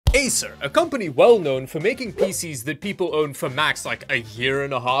Acer, a company well known for making PCs that people own for max like a year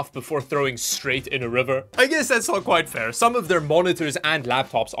and a half before throwing straight in a river. I guess that's not quite fair. Some of their monitors and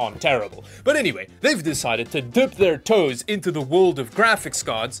laptops aren't terrible. But anyway, they've decided to dip their toes into the world of graphics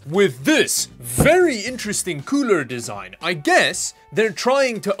cards with this very interesting cooler design. I guess they're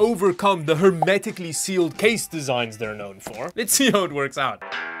trying to overcome the hermetically sealed case designs they're known for. Let's see how it works out.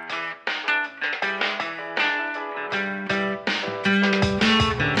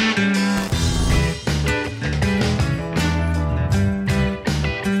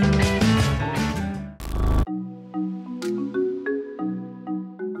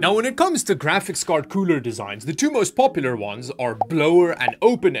 Now, when it comes to graphics card cooler designs, the two most popular ones are blower and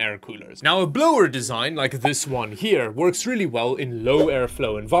open air coolers. Now, a blower design like this one here works really well in low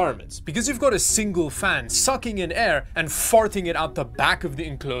airflow environments because you've got a single fan sucking in air and farting it out the back of the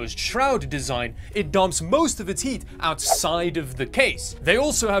enclosed shroud design. It dumps most of its heat outside of the case. They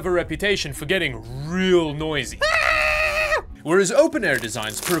also have a reputation for getting real noisy. Whereas open air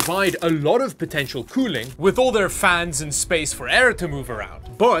designs provide a lot of potential cooling with all their fans and space for air to move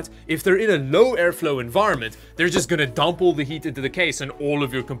around. But if they're in a low airflow environment, they're just gonna dump all the heat into the case and all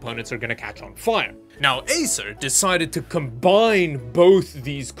of your components are gonna catch on fire. Now, Acer decided to combine both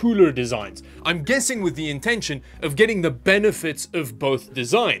these cooler designs. I'm guessing with the intention of getting the benefits of both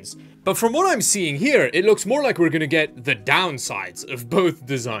designs. But from what I'm seeing here, it looks more like we're gonna get the downsides of both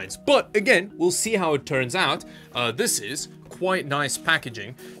designs. But again, we'll see how it turns out. This is quite nice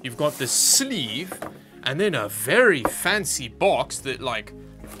packaging. You've got the sleeve and then a very fancy box that like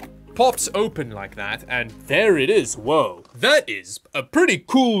pops open like that, and there it is. Whoa, that is a pretty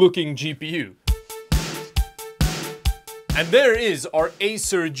cool looking GPU. And there is our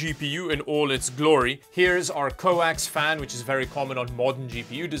Acer GPU in all its glory. Here's our coax fan, which is very common on modern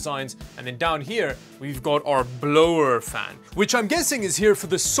GPU designs. And then down here, we've got our blower fan, which I'm guessing is here for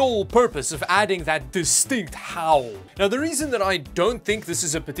the sole purpose of adding that distinct howl. Now, the reason that I don't think this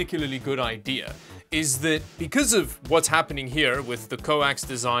is a particularly good idea is that because of what's happening here with the coax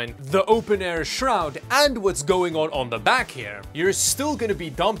design, the open air shroud, and what's going on the back here, you're still gonna be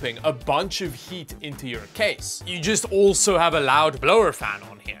dumping a bunch of heat into your case. You just also have a loud blower fan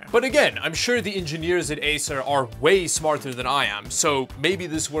on here. But again, I'm sure the engineers at Acer are way smarter than I am, so maybe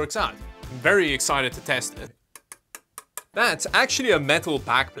this works out. I'm very excited to test it. That's actually a metal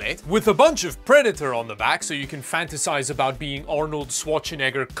backplate with a bunch of Predator on the back, so you can fantasize about being Arnold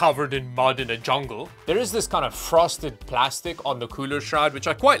Schwarzenegger covered in mud in a jungle. There is this kind of frosted plastic on the cooler shroud, which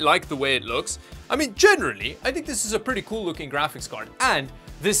I quite like the way it looks. I mean, generally, I think this is a pretty cool looking graphics card. And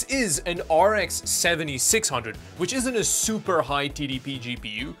this is an RX 7600, which isn't a super high TDP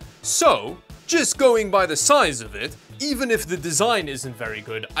GPU. So, just going by the size of it, even if the design isn't very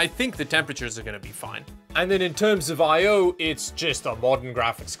good, I think the temperatures are gonna be fine. And then in terms of I/O, it's just a modern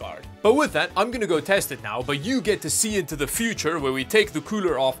graphics card. But with that, I'm gonna go test it now, but you get to see into the future where we take the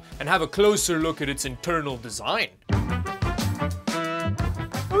cooler off and have a closer look at its internal design.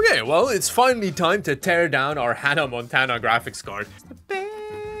 Okay, well, it's finally time to tear down our Hannah Montana graphics card. It's the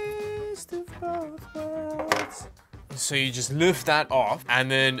best of both worlds. So you just lift that off,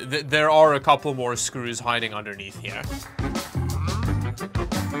 and then there are a couple more screws hiding underneath here.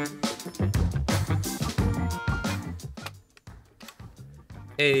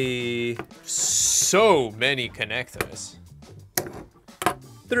 So many connectors.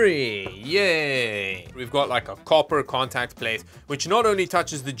 3, yay! We've got like a copper contact plate, which not only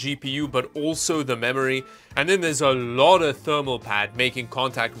touches the GPU, but also the memory. And then there's a lot of thermal pad making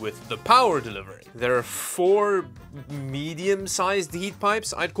contact with the power delivery. There are 4 medium-sized heat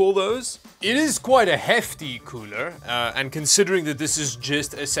pipes, I'd call those. It is quite a hefty cooler, and considering that this is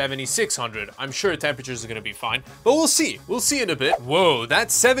just a 7600, I'm sure temperatures are gonna be fine, but we'll see in a bit. Whoa,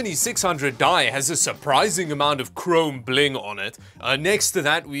 that 7600 die has a surprising amount of chrome bling on it. Next to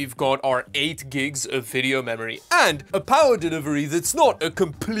that, we've got our 8 gigs of video memory and a power delivery that's not a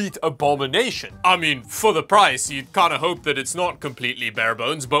complete abomination. I mean, for the price, you'd kind of hope that it's not completely bare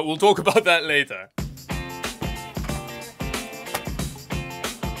bones, but we'll talk about that later.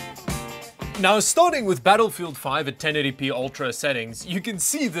 Now, starting with Battlefield 5 at 1080p ultra settings, you can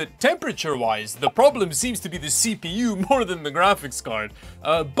see that temperature-wise, the problem seems to be the CPU more than the graphics card.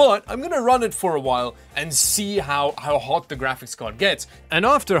 But I'm gonna run it for a while and see how hot the graphics card gets. And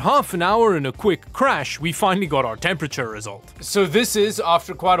after half an hour and a quick crash, we finally got our temperature result. So this is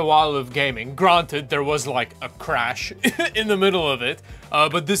after quite a while of gaming. Granted, there was like a crash in the middle of it,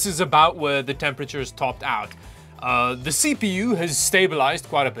 but this is about where the temperatures topped out. The CPU has stabilized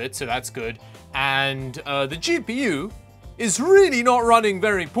quite a bit, so that's good. And the GPU is really not running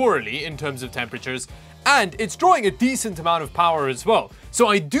very poorly in terms of temperatures, and it's drawing a decent amount of power as well. So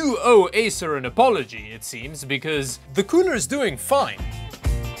I do owe Acer an apology, it seems, because the cooler is doing fine.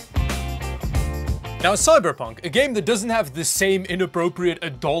 Now Cyberpunk, a game that doesn't have the same inappropriate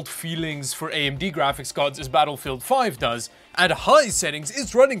adult feelings for AMD graphics cards as Battlefield 5 does, at high settings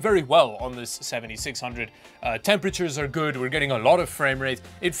is running very well on this 7600. Temperatures are good, we're getting a lot of frame rate.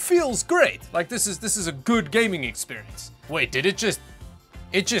 It feels great, like this is a good gaming experience. Wait, did it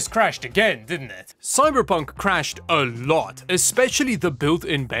just crashed again, didn't it? Cyberpunk crashed a lot, especially the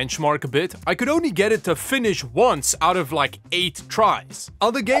built-in benchmark bit. I could only get it to finish once out of like 8 tries.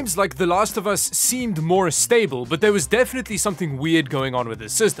 Other games like The Last of Us seemed more stable, but there was definitely something weird going on with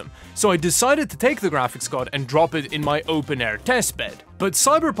this system. So I decided to take the graphics card and drop it in my open-air testbed. But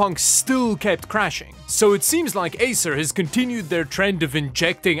Cyberpunk still kept crashing. So it seems like Acer has continued their trend of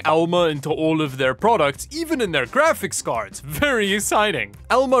injecting Alma into all of their products, even in their graphics cards. Very exciting.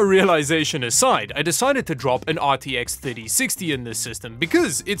 Alma realization aside, I decided to drop an RTX 3060 in this system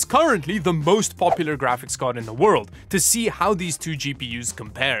because it's currently the most popular graphics card in the world, to see how these two GPUs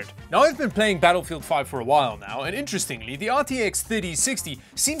compared. Now I've been playing Battlefield 5 for a while now, and interestingly, the RTX 3060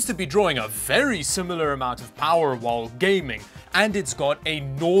 seems to be drawing a very similar amount of power while gaming, and it's got a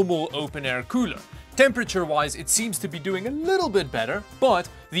normal open-air cooler. Temperature-wise, it seems to be doing a little bit better, but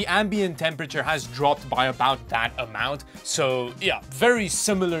the ambient temperature has dropped by about that amount, so yeah, very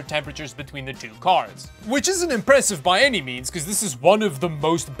similar temperatures between the two cards. Which isn't impressive by any means, because this is one of the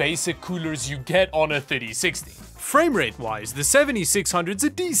most basic coolers you get on a 3060. Framerate wise, the 7600's a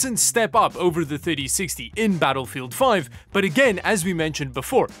decent step up over the 3060 in Battlefield 5, but again, as we mentioned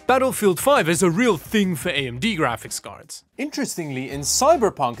before, Battlefield 5 is a real thing for AMD graphics cards. Interestingly, in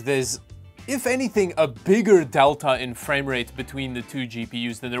Cyberpunk there's, if anything, a bigger delta in framerate between the two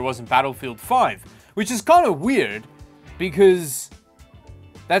GPUs than there was in Battlefield 5, which is kind of weird, because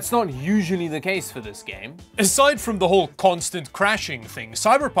that's not usually the case for this game. Aside from the whole constant crashing thing,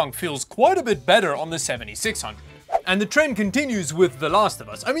 Cyberpunk feels quite a bit better on the 7600. And the trend continues with The Last of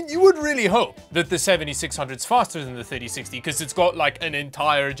Us. I mean, you would really hope that the 7600's faster than the 3060 because it's got like an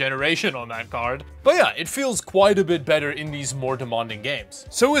entire generation on that card. But yeah, it feels quite a bit better in these more demanding games.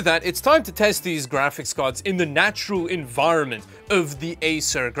 So with that, it's time to test these graphics cards in the natural environment of the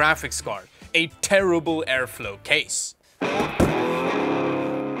Acer graphics card, a terrible airflow case.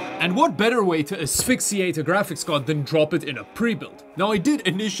 And what better way to asphyxiate a graphics card than drop it in a pre-build? Now I did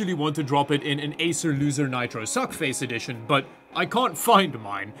initially want to drop it in an Acer Loser Nitro Suckface edition, but I can't find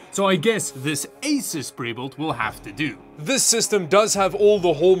mine, so I guess this Asus pre-built will have to do. This system does have all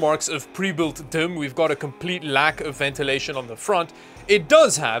the hallmarks of pre-built DIMM. We've got a complete lack of ventilation on the front. It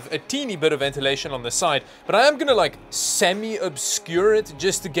does have a teeny bit of ventilation on the side, but I am gonna like semi-obscure it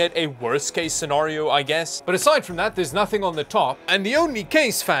just to get a worst case scenario, I guess. But aside from that, there's nothing on the top, and the only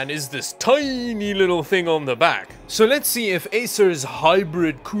case fan is this tiny little thing on the back. So let's see if Acer's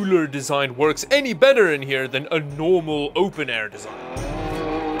hybrid cooler design works any better in here than a normal open-air design.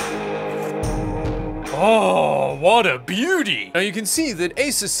 Oh, what a beauty! Now you can see that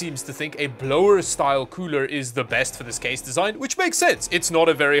Acer seems to think a blower style cooler is the best for this case design, which makes sense. It's not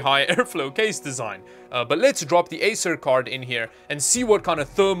a very high airflow case design. But let's drop the Acer card in here and see what kind of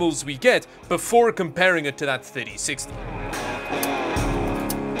thermals we get before comparing it to that 3060.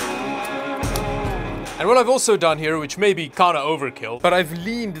 And what I've also done here, which may be kinda overkill, but I've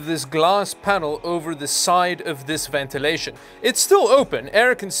leaned this glass panel over the side of this ventilation. It's still open,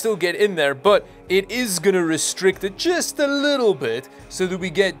 air can still get in there, but it is gonna restrict it just a little bit so that we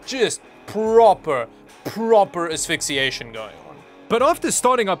get just proper asphyxiation going on. But after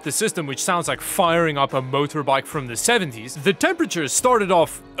starting up the system, which sounds like firing up a motorbike from the 70s, the temperatures started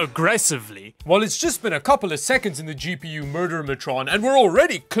off aggressively. Well, it's just been a couple of seconds in the GPU Murdermatron, and we're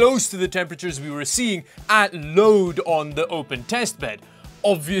already close to the temperatures we were seeing at load on the open testbed.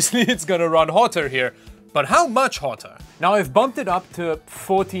 Obviously, it's gonna run hotter here, but how much hotter? Now I've bumped it up to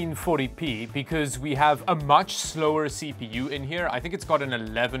 1440p because we have a much slower CPU in here. I think it's got an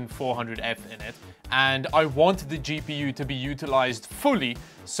 11400F in it, and I want the GPU to be utilized fully,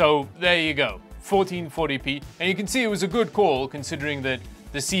 so there you go, 1440p. And you can see it was a good call considering that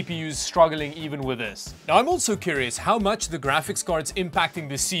the CPU's struggling even with this. Now I'm also curious how much the graphics card's impacting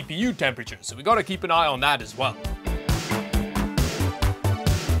the CPU temperature, so we gotta keep an eye on that as well.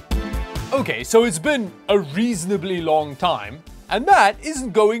 Okay, so it's been a reasonably long time, and that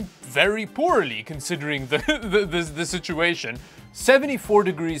isn't going very poorly considering the situation. 74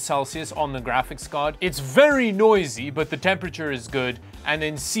 degrees Celsius on the graphics card. It's very noisy, but the temperature is good. and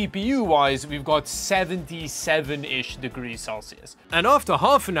then CPU-wise, we've got 77-ish degrees Celsius. And after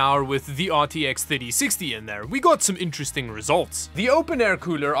half an hour with the RTX 3060 in there, we got some interesting results. The open air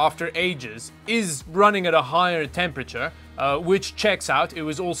cooler, after ages, is running at a higher temperature, which checks out. It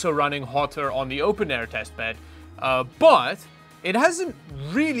was also running hotter on the open air test bed, but it hasn't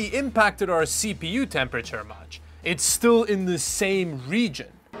really impacted our CPU temperature much. It's still in the same region.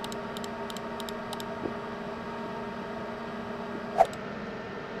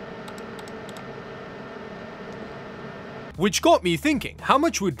 Which got me thinking, how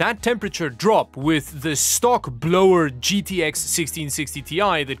much would that temperature drop with the stock blower GTX 1660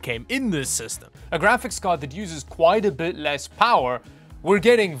 Ti that came in this system? A graphics card that uses quite a bit less power, we're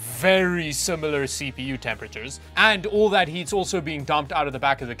getting very similar CPU temperatures, and all that heat's also being dumped out of the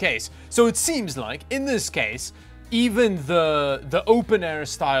back of the case. So it seems like, in this case, even the open air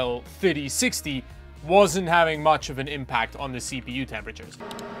style 3060 wasn't having much of an impact on the CPU temperatures.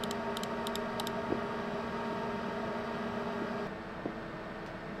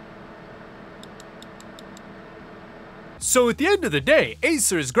 So at the end of the day,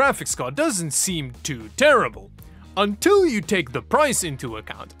 Acer's graphics card doesn't seem too terrible. Until you take the price into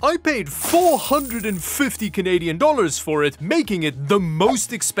account. I paid 450 Canadian dollars for it, making it the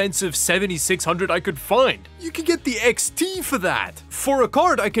most expensive 7600 I could find. You can get the XT for that. For a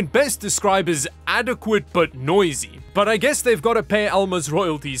card I can best describe as adequate but noisy. But I guess they've got to pay Alma's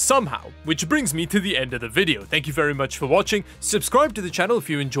royalties somehow, which brings me to the end of the video. Thank you very much for watching. Subscribe to the channel if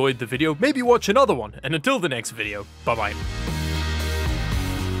you enjoyed the video, maybe watch another one, and until the next video, bye bye.